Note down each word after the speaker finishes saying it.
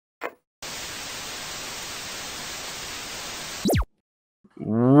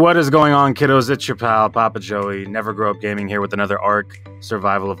What is going on, kiddos? It's your pal, Papa Joey, NeverGrowUpGaming here with another Ark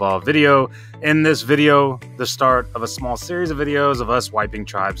Survival Evolved video. In this video, the start of a small series of videos of us wiping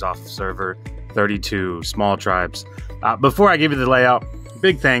tribes off of server 32, small tribes. Before I give you the layout,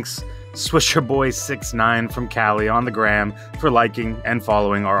 big thanks, SwisherBoy69 from Cali on the gram for liking and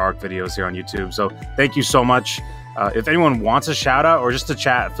following our Ark videos here on YouTube. So thank you so much. If anyone wants a shout out or just to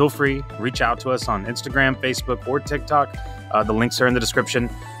chat, feel free, reach out to us on Instagram, Facebook, or TikTok. The links are in the description.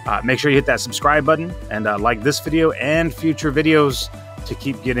 Make sure you hit that subscribe button and like this video and future videos to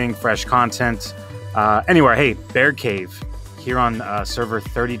keep getting fresh content. Anyway, hey, Bear Cave here on server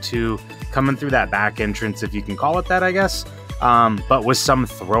 32, coming through that back entrance, if you can call it that, I guess, but with some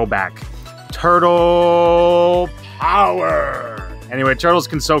throwback turtle power. Anyway, turtles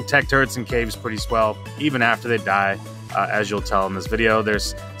can soak tech turrets in caves pretty swell, even after they die, as you'll tell in this video.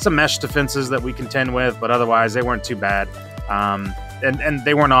 There's some mesh defenses that we contend with, but otherwise they weren't too bad. And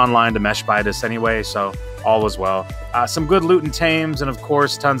they weren't online to mesh bite us anyway, so all was well. Some good loot and tames, and of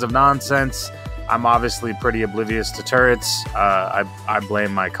course, tons of nonsense. I'm obviously pretty oblivious to turrets. I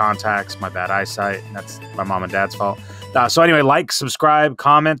blame my contacts, my bad eyesight, and that's my mom and dad's fault. So anyway, like, subscribe,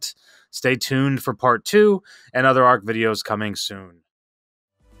 comment. Stay tuned for part 2 and other Ark videos coming soon.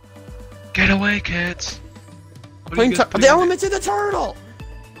 Get away, kids! The elements of the turtle!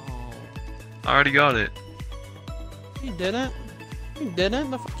 Oh, I already got it. You didn't? You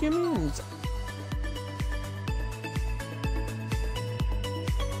didn't? The fuck you mean?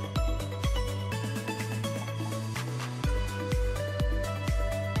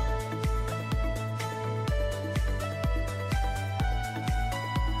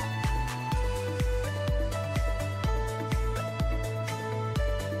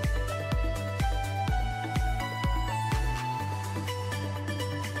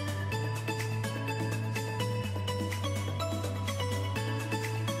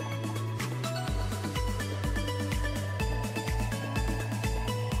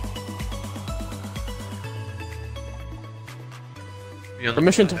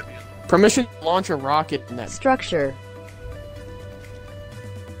 Permission to launch a rocket in that structure.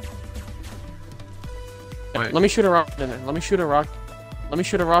 Wait. Let me shoot a rocket in it. Let me shoot a rocket. Let me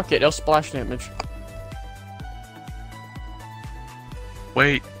shoot a rocket. It'll splash damage.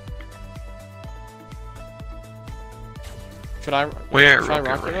 Wait. Should I? Where? Should I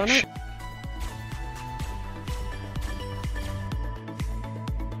rocket on it?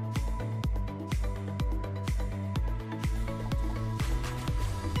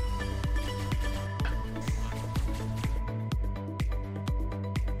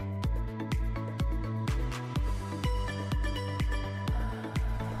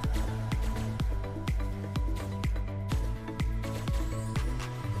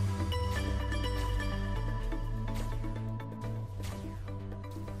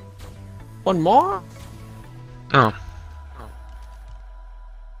 One more? Oh.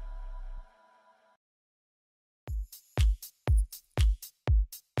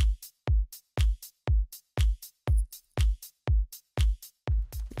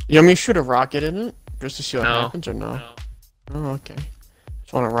 You want me to shoot a rocket in it? Just to see what happens or no? No. Oh, okay.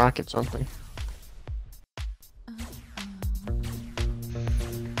 Just want to rocket something.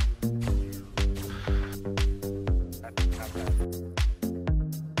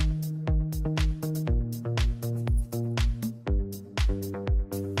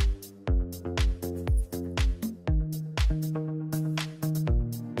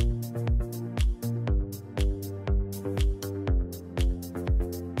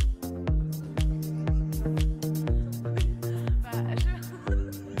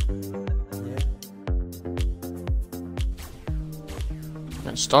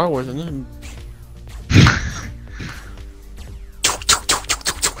 Star Wars and then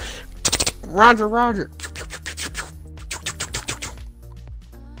Roger. Roger.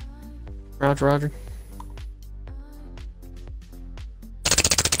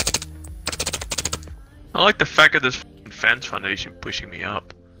 I like the fact of this fence foundation pushing me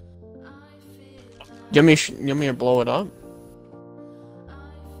up. You want me to blow it up?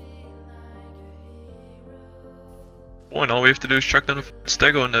 Well, and all we have to do is chuck down a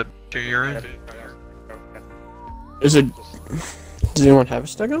stego and you're in. Is it? Does anyone have a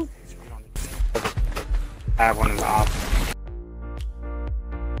stego? I have one in the office.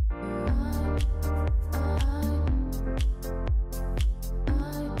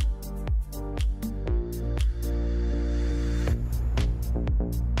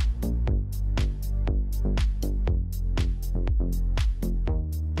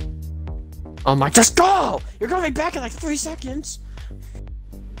 Oh my, just go! You're gonna be back in like 3 seconds!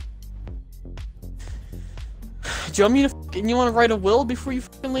 Do you want me to? You want to write a will before you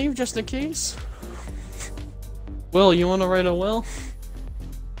fucking leave, just in case? Will, you want to write a will?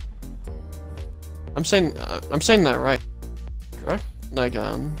 I'm saying that right, correct? Like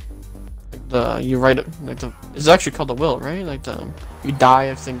you write it like it's actually called a will, right? Like you die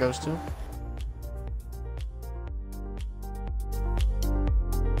if thing goes to.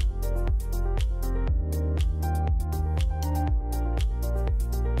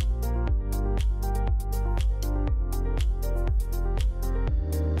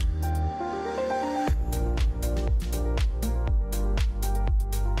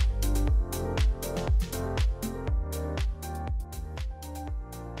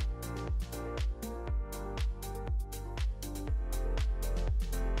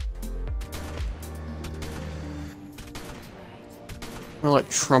 I'll let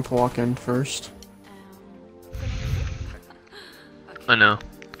Trump walk in first. I know.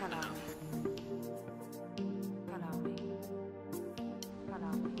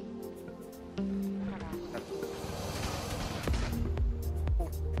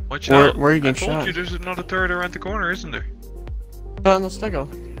 Watch out. Where are you I getting told shot? you there's another turret around the corner, isn't there? On the stego.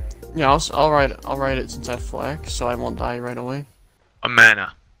 Yeah, I'll write it since I flag, so I won't die right away. A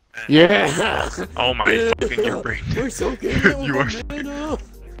mana. Yeah. Oh my fucking your brain. We're so good. You are.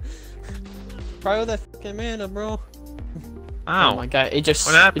 Cryo that fucking mana, bro. Ow. Oh my god, it just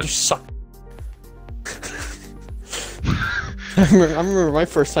happened? sucked. I remember my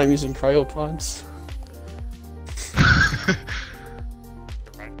first time using cryopods.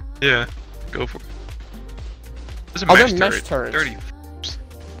 Yeah, go for it. There's a Oh, they're mesh mesh turret. turrets. Dirty.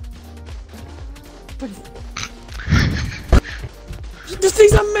 This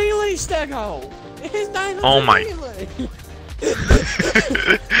thing's a melee stego! It's 900 Oh my. melee!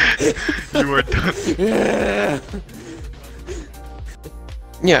 You are done. Yeah.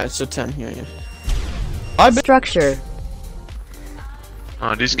 Yeah, it's a 10, yeah. I bet. Structure.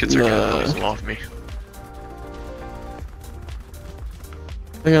 Oh, these kids are gonna love me.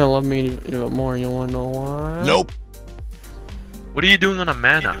 They're gonna love me even more, you wanna know why? Nope. What are you doing on a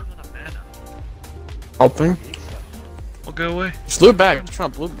mana? Helping. Well, go away. Just loot bags,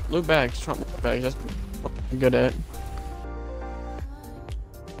 Trump, loot bags, Trump, loot bags, that's what I'm good at.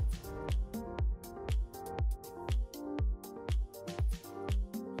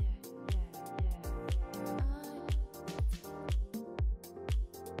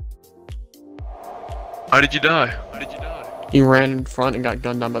 How did you die? He ran in front and got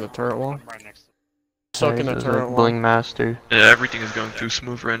gunned down by the turret wall. Stuck in the turret wall. Bling Master. Yeah, everything is going too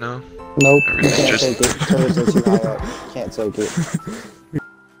smooth right now. Nope, Everything's can't just- take it. Turrets are too high up. Can't take it.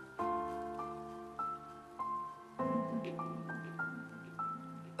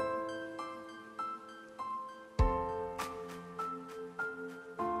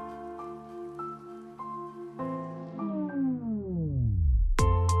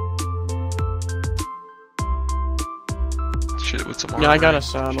 Shit with some Yeah, I armor. got a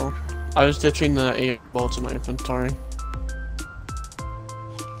saddle. I was ditching the 8 bolts in my inventory.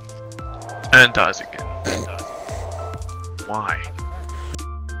 And dies again. Why?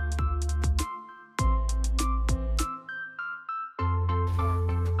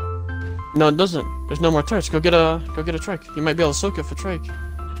 No, it doesn't. There's no more turrets. Go get a trick. You might be able to soak it for trick.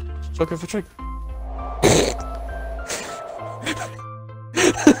 Soak it for trick.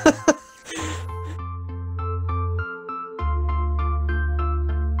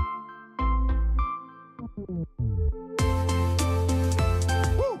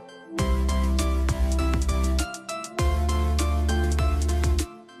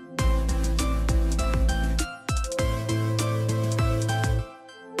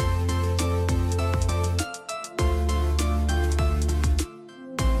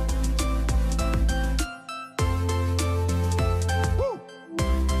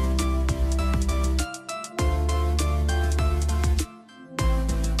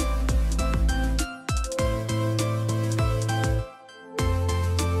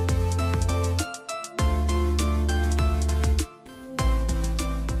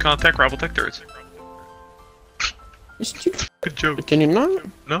 Contact rival tech turrets. Good joke. Can you not?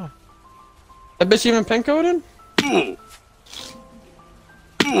 No. I bet you even pin coded?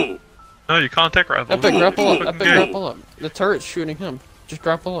 No, you contact rival. Epic, grapple up. Fucking Epic, gay. grapple up. The turret's shooting him. Just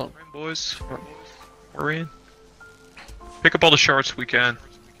grapple up. We're in, boys. We're in. Pick up all the shards we can.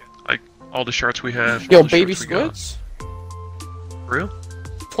 Like, all the shards we have. Yo, all the baby shards we got. squids? For real?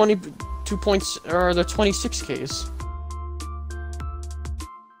 22 points, or the 26Ks.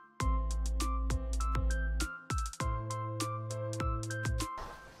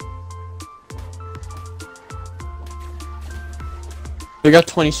 They got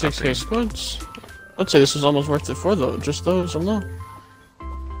 26K Okay. squids. I'd say this was almost worth it for just those alone.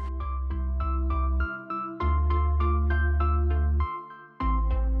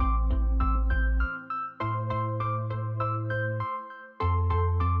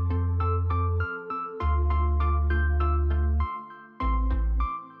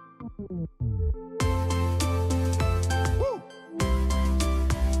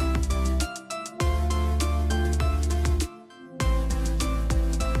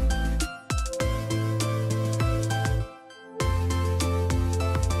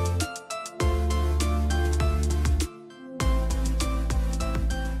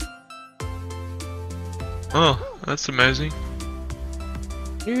 Oh, that's amazing.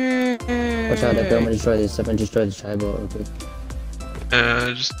 Yeah. Watch out, I'm gonna destroy this. I'm gonna destroy the tri boat real quick.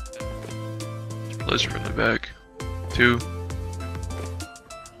 Just place her in the back. 2.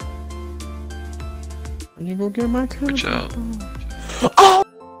 Can you go get my car? Watch out. Oh!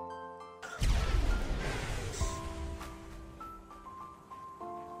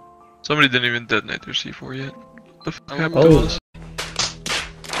 Somebody didn't even detonate their C4 yet. What the fuck happened Oh. to us?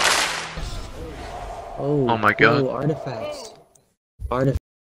 Oh my god. Oh, artifacts. Artifacts.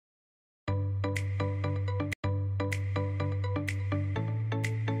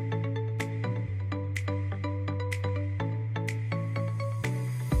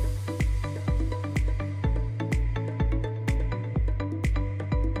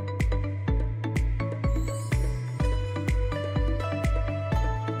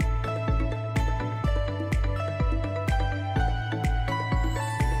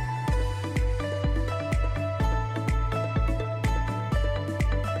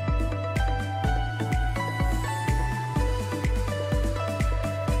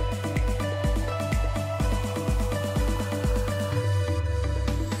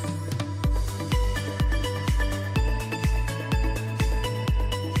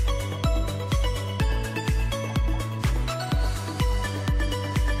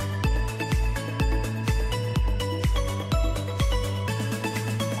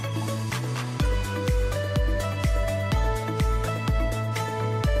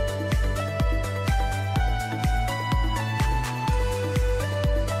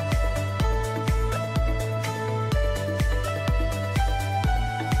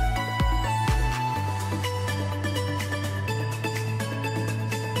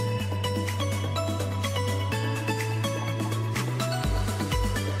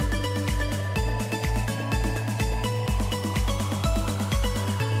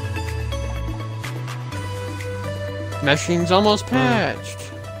 Machine's almost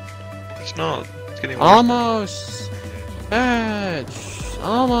patched. It's not. It's getting worse. Almost patched.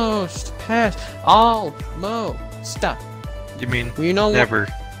 Almost patched. Almost. Stop. You mean You know never?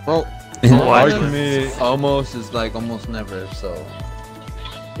 What? Argument almost is like almost never, so.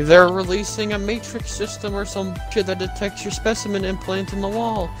 They're releasing a matrix system or some shit that detects your specimen implant in the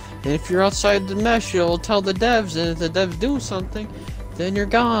wall. And if you're outside the mesh, you'll tell the devs, and if the devs do something, then you're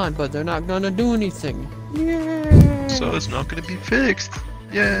gone, but they're not gonna do anything. Yeah. So it's not gonna be fixed.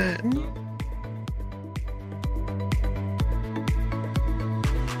 Yeah.